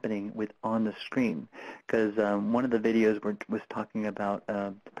actually happening on the screen. Because one of the videos was talking about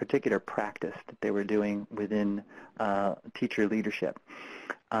a particular practice that they were doing within teacher leadership.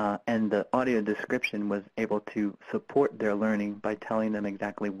 And the audio description was able to support their learning by telling them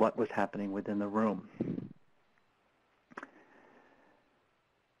exactly what was happening within the room.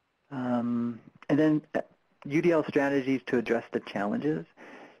 And then UDL strategies to address the challenges.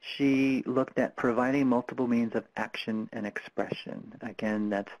 She looked at providing multiple means of action and expression. Again,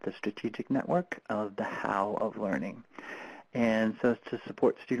 that's the strategic network of the how of learning. And so to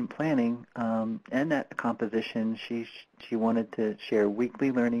support student planning and that composition, she wanted to share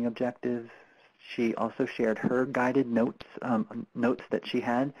weekly learning objectives. She also shared her guided notes that she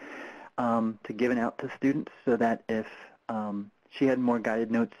had to given out to students, so that if she had more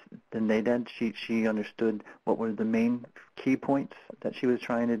guided notes than they did, she understood what were the main key points that she was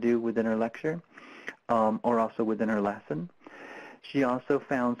trying to do within her lecture, or also within her lesson. She also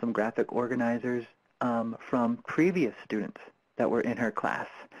found some graphic organizers from previous students that were in her class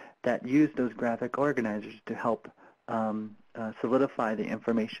that used those graphic organizers to help solidify the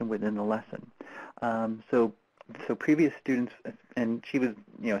information within the lesson. So previous students, and she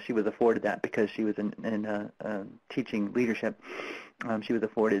was afforded that because she was in teaching leadership. She was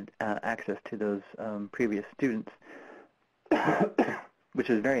afforded access to those previous students, which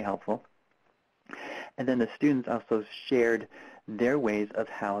was very helpful. And then the students also shared their ways of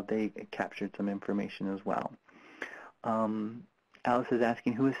how they captured some information as well. Alice is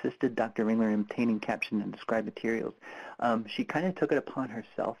asking, who assisted Dr. Ringler in obtaining caption and described materials? She kind of took it upon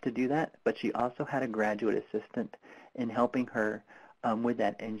herself to do that, but she also had a graduate assistant in helping her with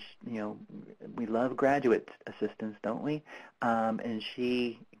that. And, we love graduate assistants, don't we? And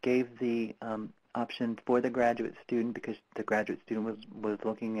she gave the option for the graduate student, because the graduate student was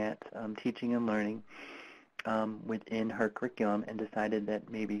looking at teaching and learning within her curriculum, and decided that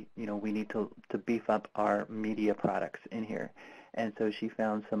maybe we need to beef up our media products in here. And so she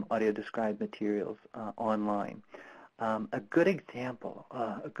found some audio described materials online. A good example,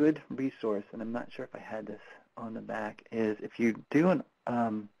 a good resource, and I'm not sure if I had this on the back, is if you do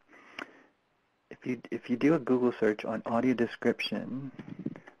a Google search on audio description.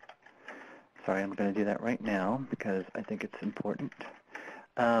 Sorry, I'm going to do that right now because I think it's important.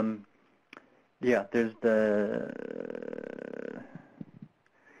 Yeah, there's a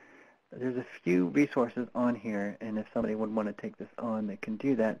few resources on here, and if somebody would want to take this on, they can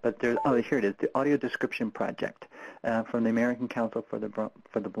do that. But here it is, the Audio Description Project from the American Council for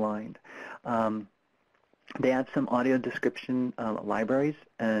the Blind. They have some audio description libraries,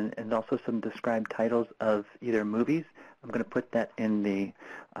 and also some described titles of either movies. I'm going to put that in the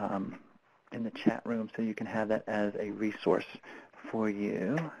chat room so you can have that as a resource for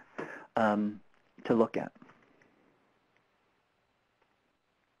you to look at.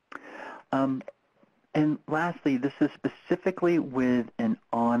 And lastly, this is specifically with an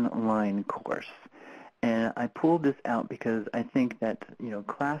online course. And I pulled this out because I think that,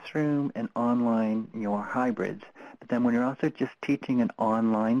 classroom and online, are hybrids. But then when you're also just teaching an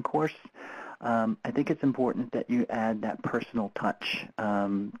online course, I think it's important that you add that personal touch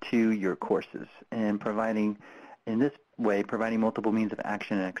to your courses. And providing multiple means of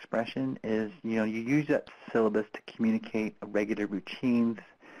action and expression is, you use that syllabus to communicate regular routines,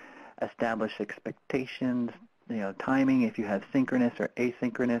 establish expectations, timing if you have synchronous or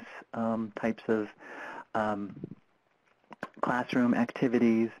asynchronous types of classroom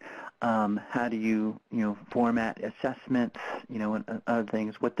activities. How do you, format assessments, and other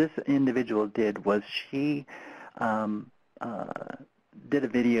things. What this individual did was she did a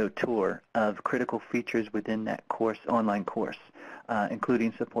video tour of critical features within that course, online course,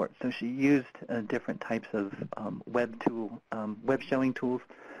 including support. So she used different types of web showing tools.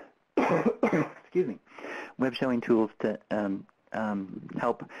 Excuse me, web showing tools to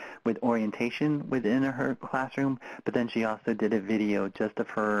help with orientation within her classroom, but then she also did a video just of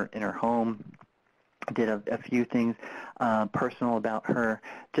her in her home, did a few things personal about her,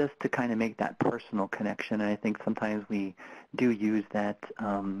 just to kind of make that personal connection. And I think sometimes we do use that,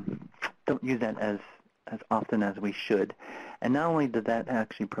 don't use that as often as we should. And not only did that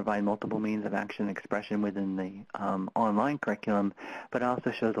actually provide multiple means of action and expression within the online curriculum, but also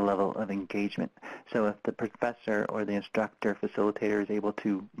shows a level of engagement. So if the professor or the instructor facilitator is able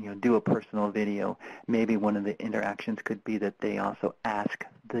to do a personal video, maybe one of the interactions could be that they also ask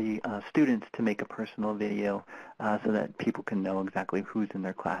the students to make a personal video so that people can know exactly who's in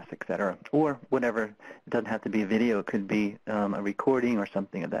their class, etc. Or whatever. It doesn't have to be a video. It could be a recording or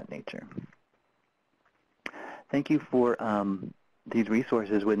something of that nature. Thank you for these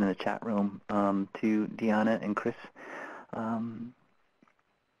resources within the chat room to Deanna and Chris.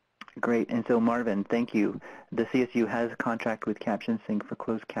 Great. And so Marvin, thank you. The CSU has a contract with Caption Sync for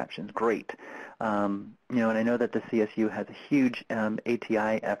closed captions. Great. And I know that the CSU has a huge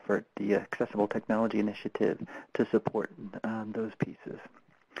ATI effort, the Accessible Technology Initiative, to support those pieces.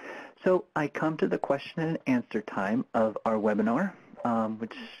 So I come to the question and answer time of our webinar,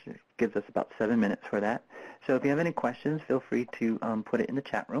 which gives us about 7 minutes for that. So if you have any questions, feel free to put it in the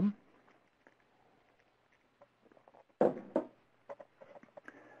chat room.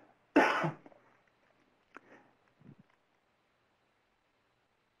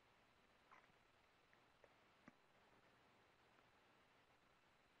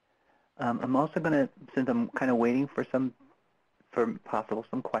 I'm also going to, since I'm kind of waiting for some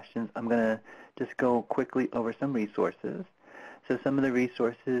questions, I'm going to just go quickly over some resources. So some of the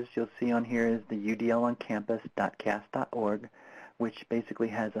resources you'll see on here is the udloncampus.cas.org, which basically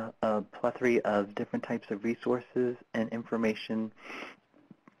has a plethora of different types of resources and information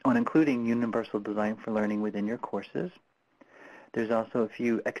on including universal design for learning within your courses. There's also a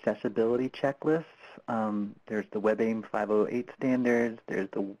few accessibility checklists. There's the WebAIM 508 standards. There's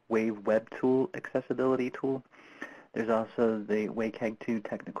the Wave Web Tool accessibility tool. There's also the WCAG 2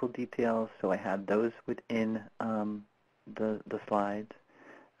 technical details, so I have those within the slides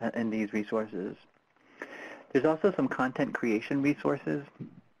and these resources. There's also some content creation resources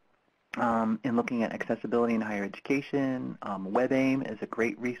in looking at accessibility in higher education. WebAIM is a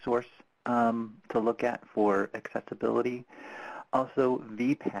great resource to look at for accessibility. Also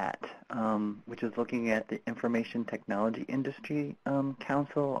VPAT, which is looking at the Information Technology Industry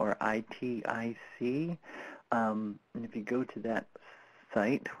Council, or ITIC. And if you go to that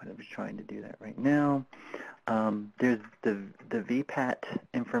site, I'm trying to do that right now, there's the VPAT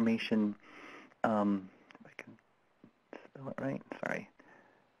information, if I can spell it right, sorry.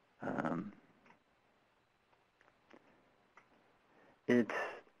 It's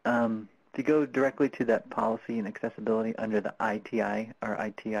if you go directly to that policy and accessibility under the ITI or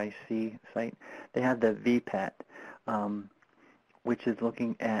ITIC site, they have the VPAT, which is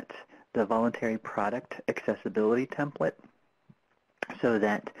looking at the voluntary product accessibility template, so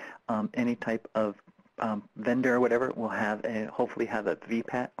that any type of vendor or whatever will have hopefully have a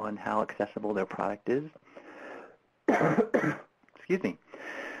VPAT on how accessible their product is. Excuse me.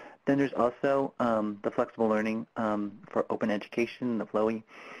 Then there's also the flexible learning for open education, the FLOE,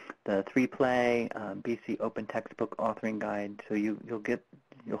 the 3-play, BC Open Textbook Authoring Guide. So you'll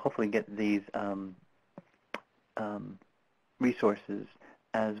hopefully get these resources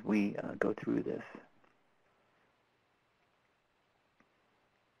as we go through this.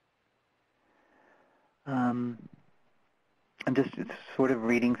 I'm just sort of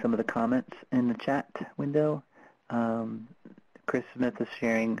reading some of the comments in the chat window. Chris Smith is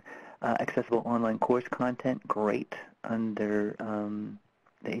sharing accessible online course content, great, under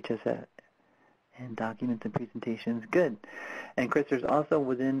the HSS and documents and presentations, good. And Chris, there's also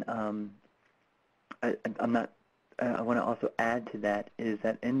within, I want to also add to that, is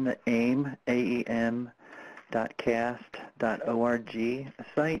that in the aim.cast.org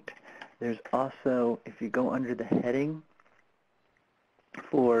site, there's also, if you go under the heading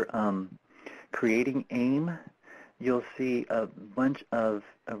for creating AIM, you'll see a bunch of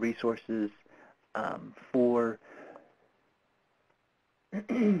resources for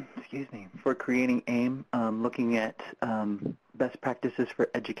excuse me, for creating AIM, looking at best practices for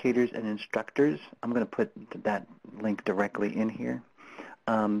educators and instructors. I'm going to put that link directly in here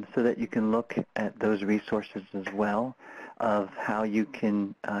so that you can look at those resources as well, of how you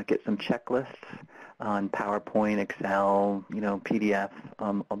can get some checklists on PowerPoint, Excel, PDF,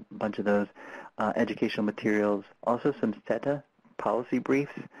 a bunch of those educational materials. Also some SETA policy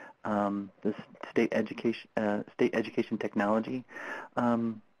briefs, the state education technology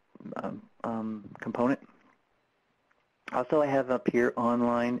component. Also, I have up here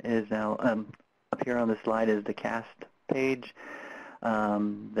online is now up here on the slide is the CAST page,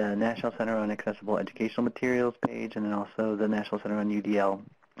 the National Center on Accessible Educational Materials page, and then also the National Center on UDL,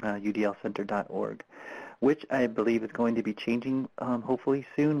 udlcenter.org, which I believe is going to be changing hopefully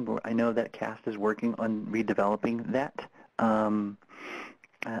soon. I know that CAST is working on redeveloping that and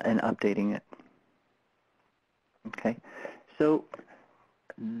updating it. Okay, so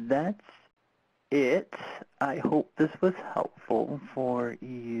that's it. I hope this was helpful for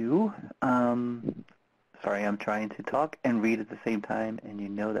you. Sorry, I'm trying to talk and read at the same time, and you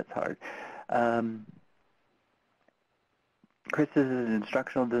know that's hard. Chris is an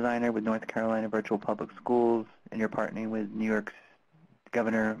instructional designer with North Carolina Virtual Public Schools, and you're partnering with New York's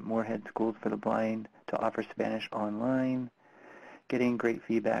Governor Moorhead Schools for the Blind to offer Spanish online. Getting great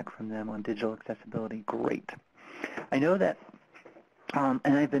feedback from them on digital accessibility. Great. I know that, and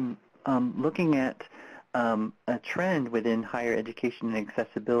I've been looking at a trend within higher education and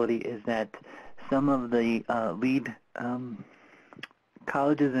accessibility is that some of the lead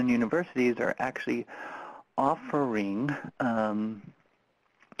colleges and universities are actually offering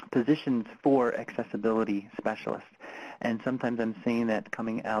positions for accessibility specialists. And sometimes I'm seeing that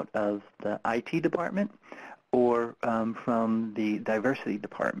coming out of the IT department or from the diversity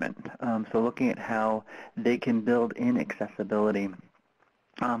department. So looking at how they can build in accessibility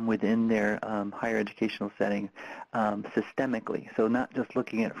within their higher educational setting systemically. So not just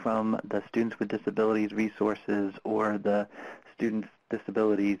looking at from the Students with Disabilities resources or the Students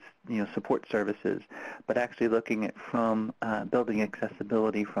Disabilities support services, but actually looking at from building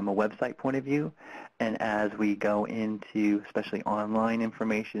accessibility from a website point of view. And as we go into especially online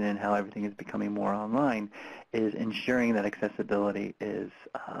information and how everything is becoming more online, is ensuring that accessibility is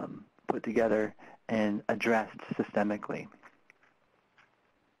put together and addressed systemically.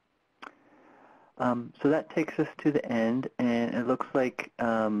 So that takes us to the end, and it looks like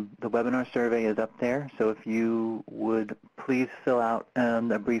the webinar survey is up there. So if you would please fill out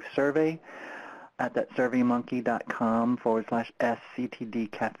a brief survey at that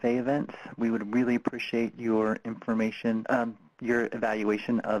surveymonkey.com/SCTD Cafe events. We would really appreciate your information, your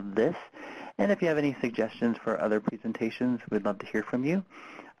evaluation of this. And if you have any suggestions for other presentations, we'd love to hear from you.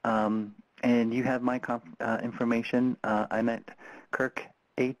 And you have my information. I'm at Kirk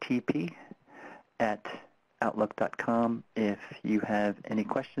ATP at outlook.com if you have any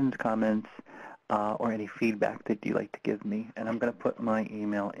questions, comments, or any feedback that you'd like to give me. And I'm going to put my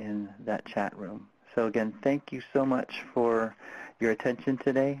email in that chat room. So again, thank you so much for your attention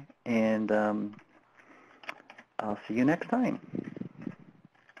today, and I'll see you next time.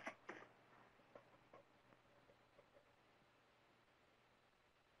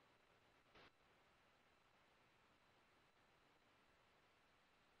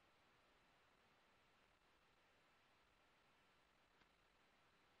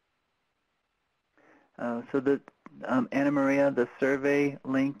 So the Anna Maria, the survey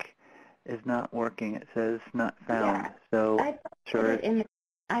link is not working. It says not found. Yeah, So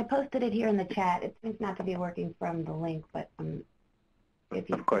I posted it here in the chat. It seems not to be working from the link, but if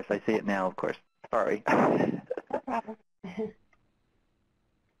you... Of course, I see it now, of course. Sorry. No problem.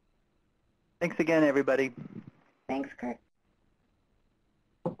 Thanks again, everybody. Thanks, Kirk.